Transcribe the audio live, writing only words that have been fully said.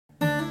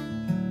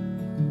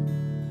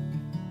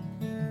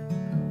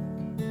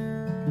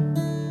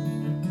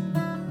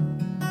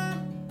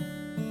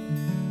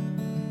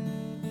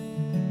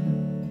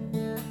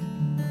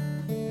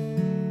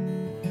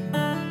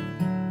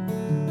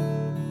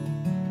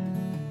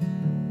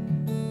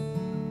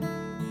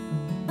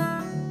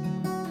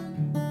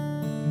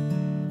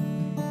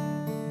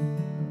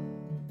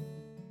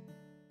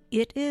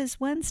It is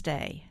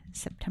Wednesday,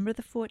 September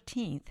the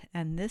 14th,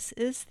 and this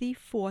is the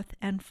fourth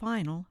and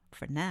final,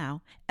 for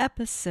now,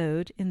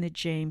 episode in the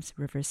James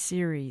River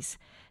series.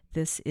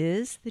 This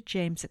is the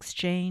James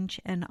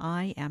Exchange, and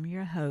I am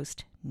your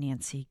host,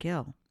 Nancy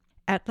Gill.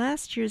 At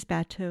last year's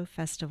Bateau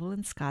Festival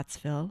in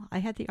Scottsville, I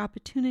had the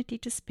opportunity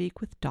to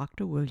speak with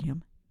Dr.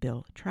 William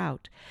Bill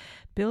Trout.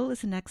 Bill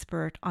is an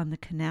expert on the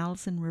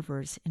canals and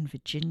rivers in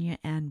Virginia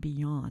and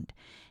beyond,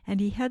 and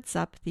he heads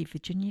up the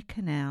Virginia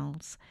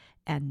Canals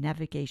and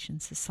Navigation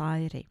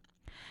Society.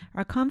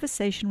 Our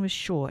conversation was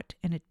short,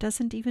 and it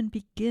doesn't even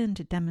begin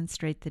to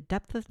demonstrate the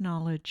depth of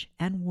knowledge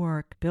and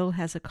work Bill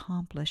has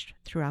accomplished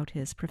throughout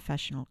his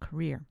professional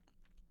career.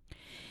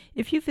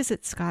 If you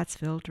visit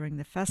Scottsville during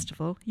the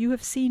festival, you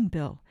have seen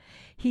Bill.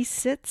 He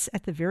sits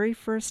at the very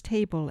first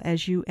table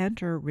as you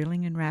enter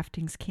Reeling and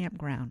Rafting's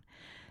campground.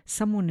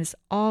 Someone is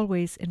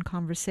always in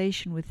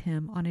conversation with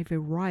him on a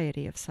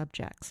variety of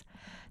subjects.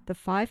 The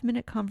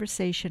 5-minute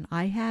conversation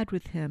I had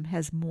with him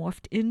has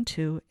morphed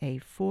into a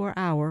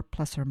 4-hour,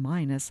 plus or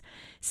minus,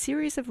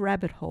 series of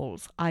rabbit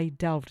holes I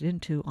delved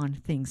into on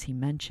things he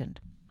mentioned.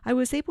 I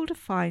was able to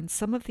find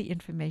some of the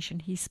information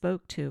he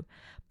spoke to,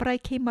 but I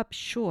came up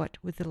short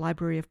with the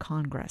Library of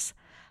Congress.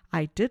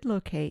 I did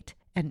locate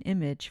an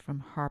image from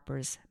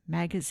Harper's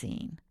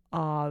Magazine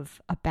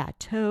of a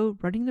bateau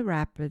running the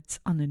rapids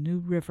on the New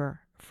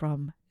River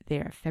from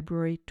their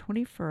February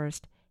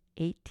 21st,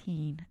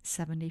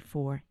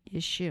 1874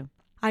 issue.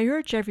 I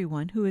urge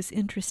everyone who is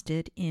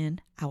interested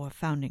in our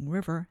founding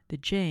river, the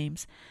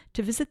James,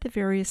 to visit the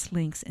various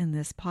links in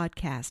this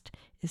podcast,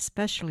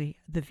 especially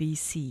the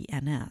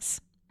VCNS.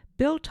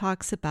 Bill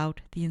talks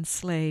about the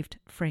enslaved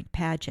Frank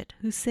Paget,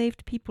 who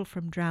saved people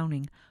from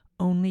drowning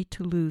only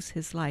to lose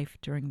his life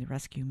during the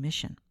rescue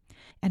mission.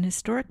 An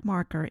historic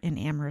marker in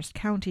Amherst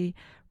County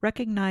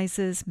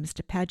recognizes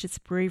Mr. Paget's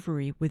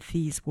bravery with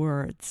these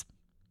words.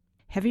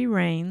 Heavy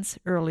rains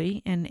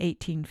early in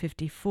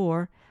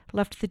 1854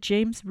 left the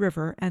James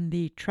River and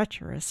the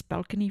treacherous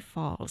Balcony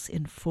Falls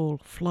in full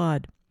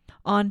flood.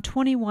 On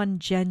 21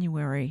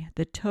 January,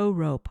 the tow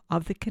rope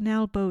of the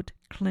canal boat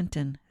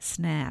Clinton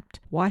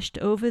snapped, washed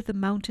over the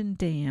mountain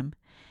dam,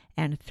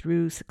 and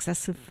through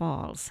successive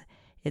falls.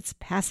 Its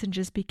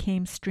passengers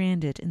became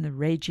stranded in the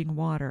raging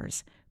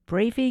waters.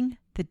 Braving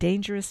the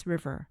dangerous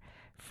river,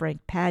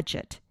 Frank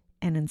Paget,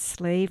 an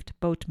enslaved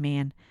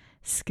boatman,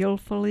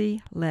 skillfully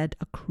led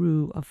a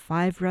crew of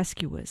 5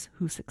 rescuers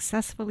who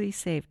successfully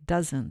saved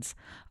dozens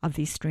of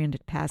these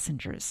stranded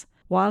passengers.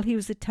 While he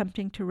was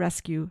attempting to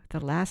rescue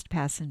the last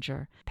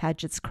passenger,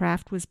 Paget's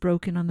craft was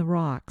broken on the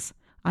rocks.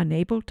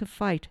 Unable to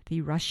fight the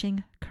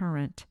rushing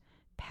current,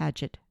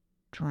 Paget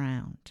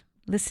drowned.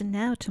 Listen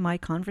now to my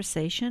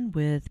conversation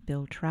with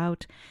Bill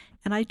Trout,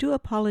 and I do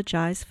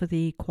apologize for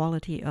the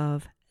quality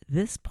of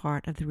this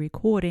part of the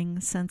recording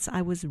since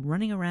I was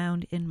running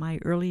around in my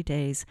early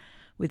days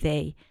with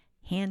a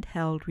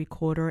handheld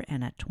recorder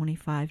and a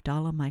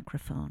 $25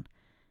 microphone.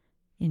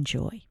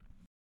 Enjoy.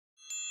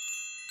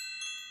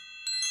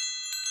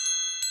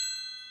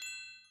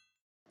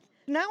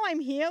 Now I'm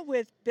here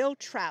with Bill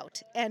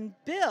Trout, and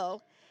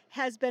Bill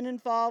has been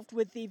involved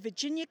with the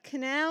Virginia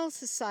Canal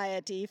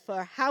Society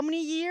for how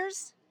many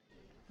years?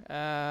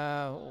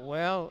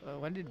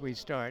 When did we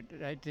start?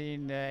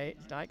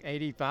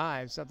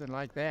 1985, something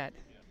like that.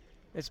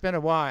 It's been a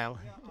while.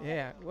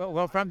 Yeah.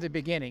 Well, from the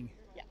beginning.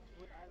 Yeah.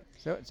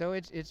 So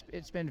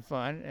it's been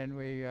fun,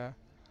 and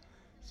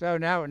so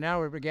now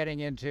we're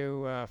getting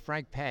into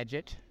Frank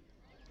Paget.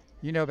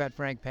 You know about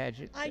Frank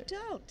Paget? I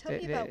don't. Tell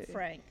me about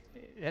Frank.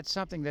 That's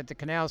something that the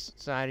Canal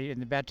Society and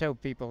the Bateau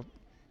people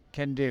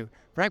can do.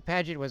 Frank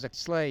Paget was a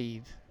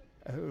slave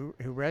who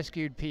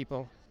rescued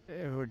people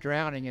who were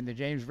drowning in the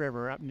James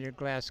River up near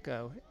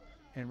Glasgow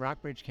in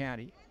Rockbridge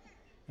County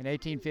in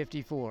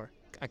 1854.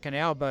 A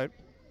canal boat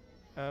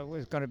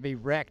was going to be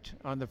wrecked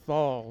on the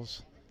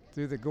falls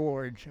through the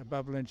gorge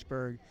above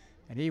Lynchburg,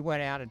 and he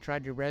went out and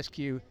tried to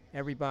rescue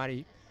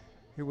everybody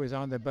who was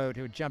on the boat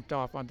who had jumped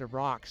off onto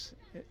rocks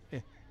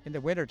in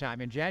the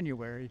wintertime, in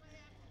January,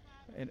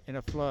 in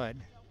a flood.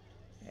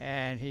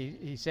 And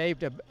he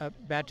saved a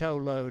bateau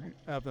load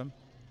of them,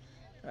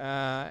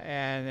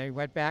 and they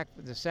went back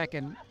for the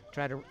second,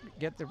 try to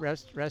get the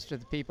rest of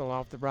the people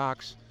off the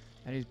rocks,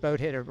 and his boat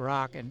hit a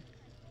rock and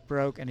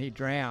broke, and he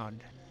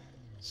drowned.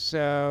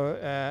 So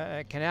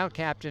a canal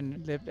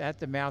captain lived at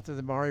the mouth of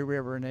the Maury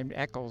River named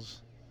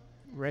Eccles,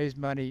 raised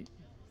money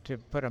to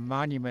put a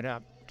monument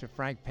up to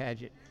Frank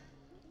Paget.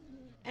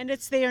 And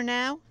it's there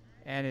now?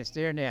 And it's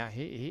there now.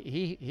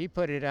 He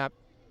put it up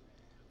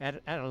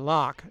at a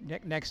lock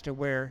next to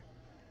where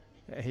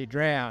he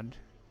drowned.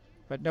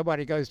 But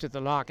nobody goes to the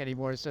lock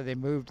anymore, so they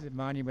moved the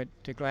monument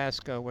to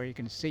Glasgow where you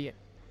can see it.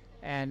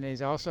 And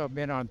he's also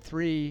been on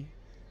 3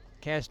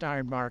 cast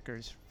iron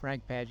markers,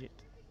 Frank Paget.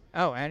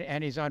 Oh,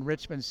 and he's on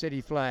Richmond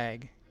city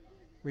flag.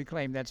 We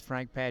claim that's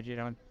Frank Paget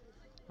on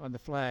the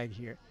flag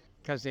here,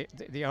 because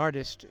the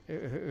artist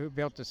who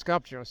built the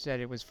sculpture said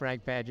it was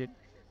Frank Paget,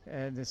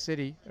 and the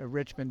city of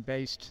Richmond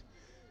based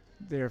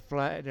their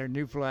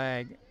new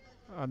flag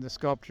on the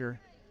sculpture.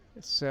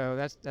 So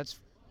that's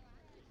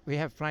we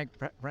have Frank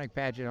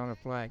Paget on a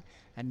flag,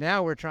 and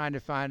now we're trying to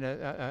find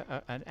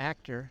an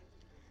actor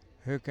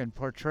who can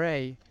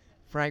portray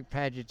Frank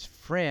Paget's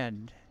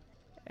friend,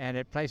 and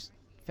at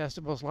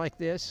festivals like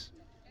this,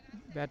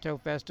 Bateau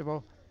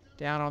Festival,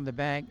 down on the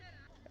bank,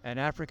 an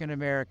African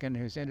American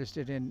who's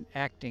interested in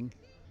acting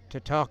to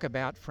talk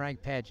about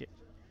Frank Paget.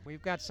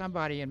 We've got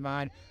somebody in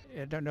mind.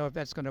 I don't know if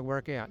that's going to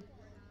work out.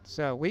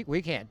 So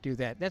we can't do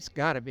that. That's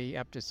got to be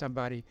up to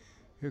somebody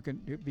who can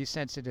be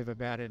sensitive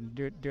about it and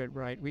do it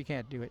right. We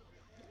can't do it.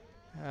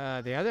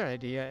 The other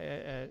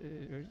idea,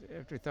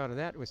 after we thought of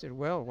that, we said,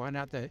 well, why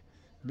not the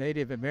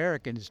Native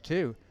Americans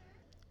too?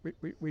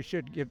 We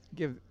should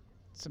give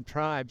some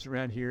tribes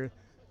around here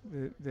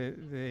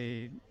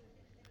the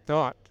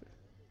thought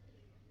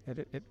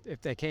that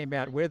if they came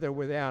out with or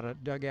without a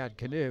dugout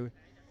canoe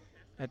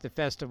at the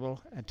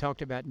festival and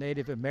talked about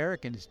Native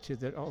Americans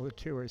to all the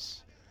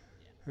tourists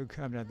who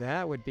come, now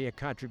that would be a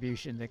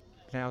contribution that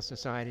Canal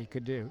Society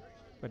could do.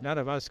 But none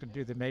of us could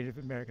do the Native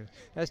Americans.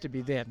 It has to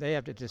be them. They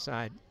have to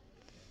decide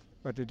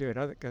what to do it,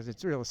 because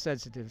it's a real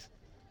sensitive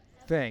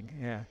thing.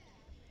 Yeah.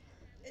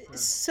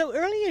 So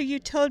earlier you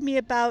told me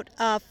about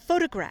a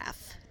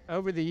photograph.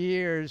 Over the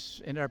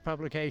years in our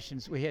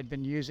publications, we had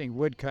been using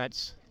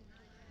woodcuts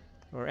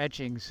or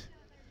etchings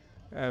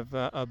of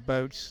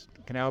boats,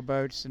 canal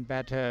boats and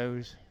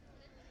bateaus.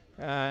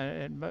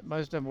 And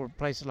most of them were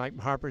places like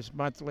Harper's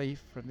Monthly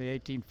from the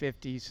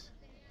 1850s.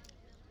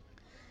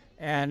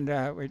 And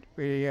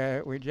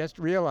we just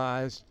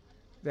realized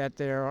that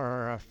there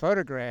are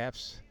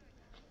photographs,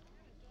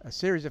 a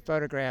series of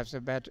photographs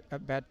of a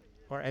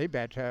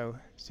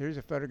series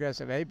of photographs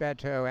of a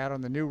bateau out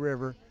on the New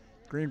River,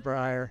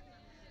 Greenbrier,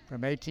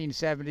 from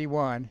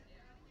 1871,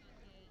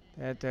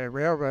 that the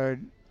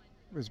railroad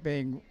was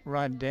being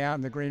run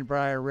down the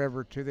Greenbrier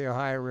River to the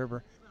Ohio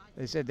River.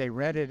 They said they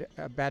rented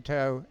a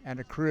bateau and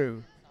a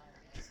crew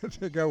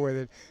to go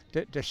with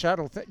it, to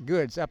shuttle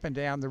goods up and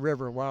down the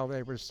river while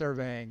they were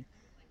surveying,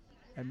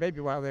 and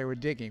maybe while they were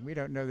digging. We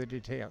don't know the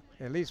detail,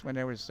 at least when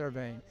they were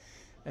surveying.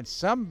 And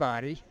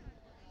somebody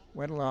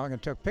went along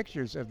and took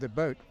pictures of the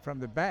boat from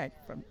the bank,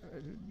 from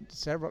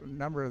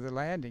number of the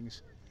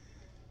landings.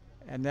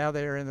 And now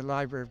they're in the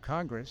Library of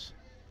Congress,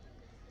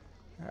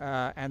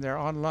 and they're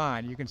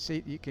online. You can see,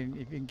 if you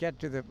can get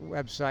to the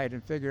website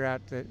and figure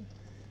out the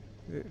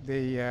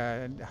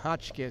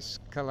Hotchkiss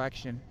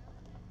collection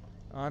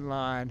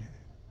online,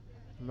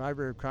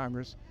 Library of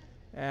Congress.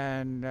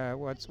 And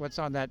what's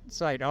on that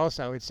site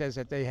also, it says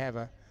that they have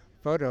a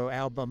photo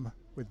album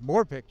with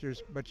more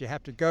pictures, but you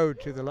have to go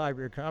to the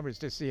Library of Congress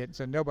to see it,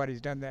 so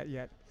nobody's done that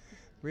yet.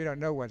 We don't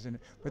know what's in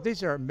it. But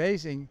these are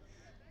amazing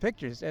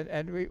pictures,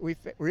 and we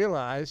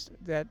realized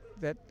that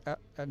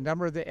a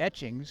number of the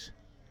etchings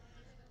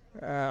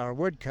or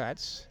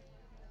woodcuts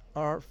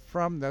are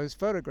from those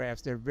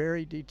photographs. They're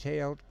very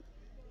detailed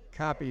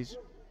copies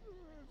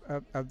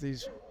of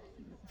these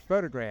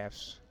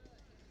photographs,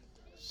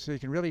 so you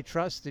can really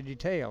trust the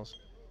details.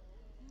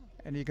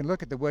 And you can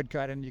look at the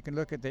woodcut and you can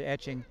look at the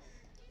etching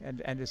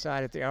and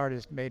decide if the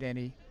artist made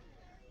any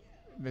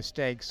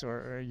mistakes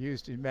or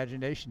used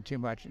imagination too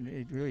much, and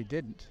he really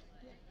didn't.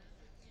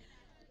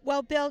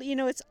 Well, Bill,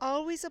 it's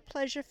always a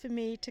pleasure for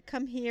me to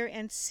come here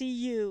and see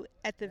you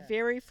at the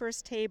very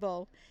first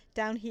table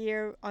down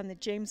here on the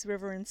James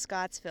River in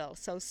Scottsville.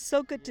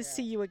 So good to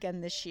see you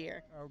again this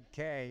year.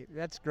 Okay,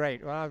 that's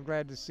great. Well, I'm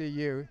glad to see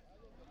you.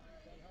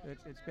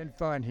 It's been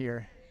fun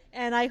here.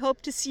 And I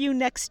hope to see you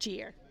next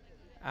year.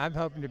 I'm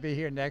hoping to be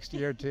here next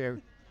year, too.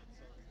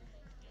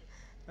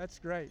 That's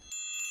great.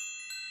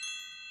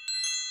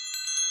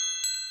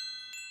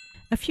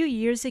 A few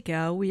years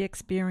ago, we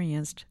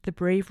experienced the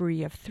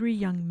bravery of 3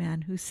 young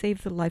men who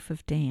saved the life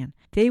of Dan.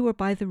 They were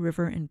by the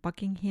river in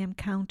Buckingham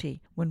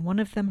County when one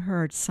of them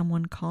heard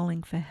someone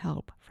calling for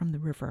help from the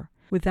river.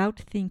 Without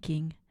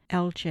thinking,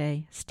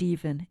 LJ,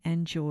 Stephen,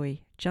 and Joy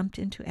jumped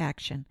into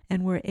action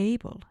and were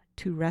able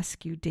to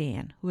rescue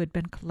Dan, who had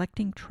been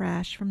collecting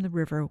trash from the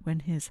river when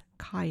his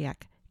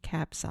kayak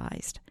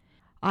capsized.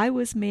 I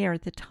was mayor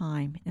at the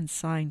time and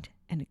signed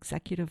an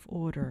executive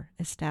order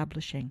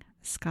establishing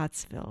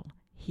Scottsville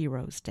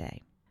Heroes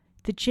Day.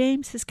 The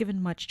James has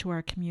given much to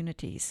our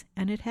communities,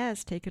 and it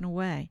has taken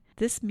away.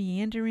 This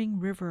meandering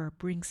river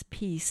brings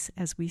peace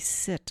as we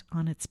sit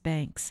on its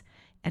banks,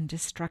 and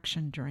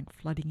destruction during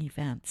flooding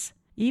events.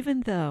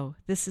 Even though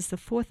this is the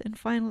 4th and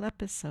final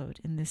episode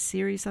in this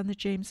series on the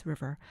James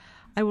River,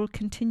 I will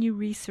continue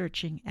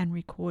researching and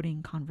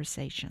recording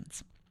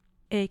conversations.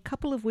 A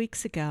couple of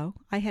weeks ago,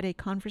 I had a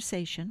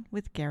conversation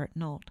with Garrett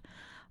Nolt.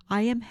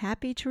 I am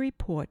happy to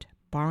report,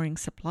 barring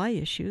supply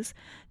issues,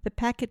 the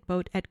packet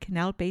boat at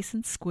Canal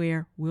Basin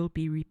Square will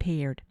be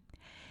repaired.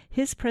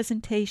 His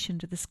presentation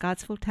to the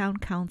Scottsville Town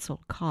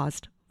Council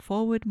caused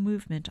forward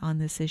movement on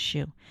this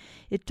issue.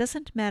 It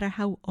doesn't matter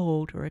how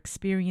old or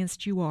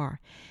experienced you are.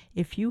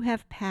 If you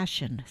have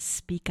passion,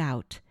 speak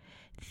out.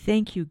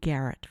 Thank you,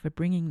 Garrett, for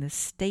bringing the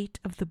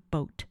state of the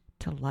boat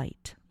to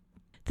light.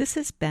 This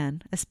has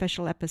been a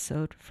special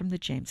episode from the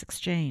James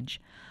Exchange.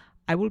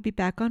 I will be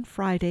back on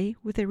Friday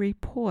with a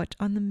report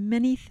on the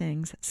many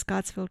things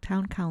Scottsville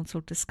Town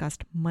Council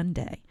discussed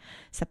Monday,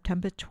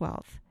 September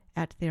 12th,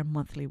 at their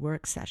monthly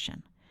work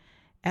session.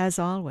 As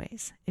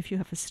always, if you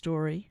have a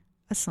story,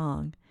 a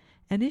song,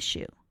 an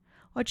issue,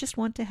 or just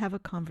want to have a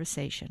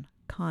conversation,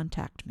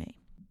 contact me.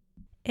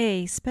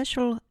 A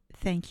special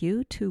thank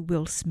you to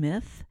Will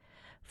Smith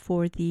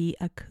for the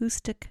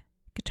acoustic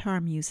guitar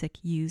music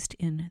used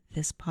in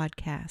this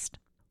podcast.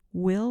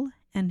 Will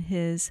and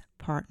his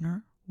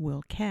partner,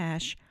 Will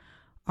Cash,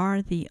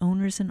 are the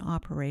owners and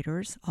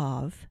operators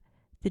of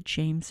the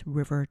James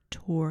River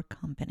Tour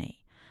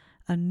Company,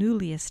 a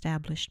newly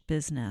established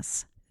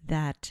business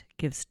that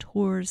gives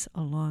tours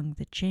along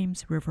the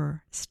James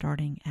River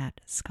starting at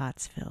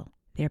Scottsville.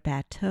 Their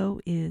bateau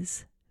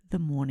is the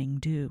Morning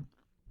Dew.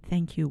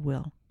 Thank you,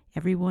 Will.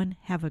 Everyone,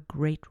 have a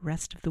great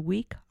rest of the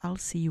week. I'll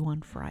see you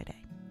on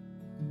Friday.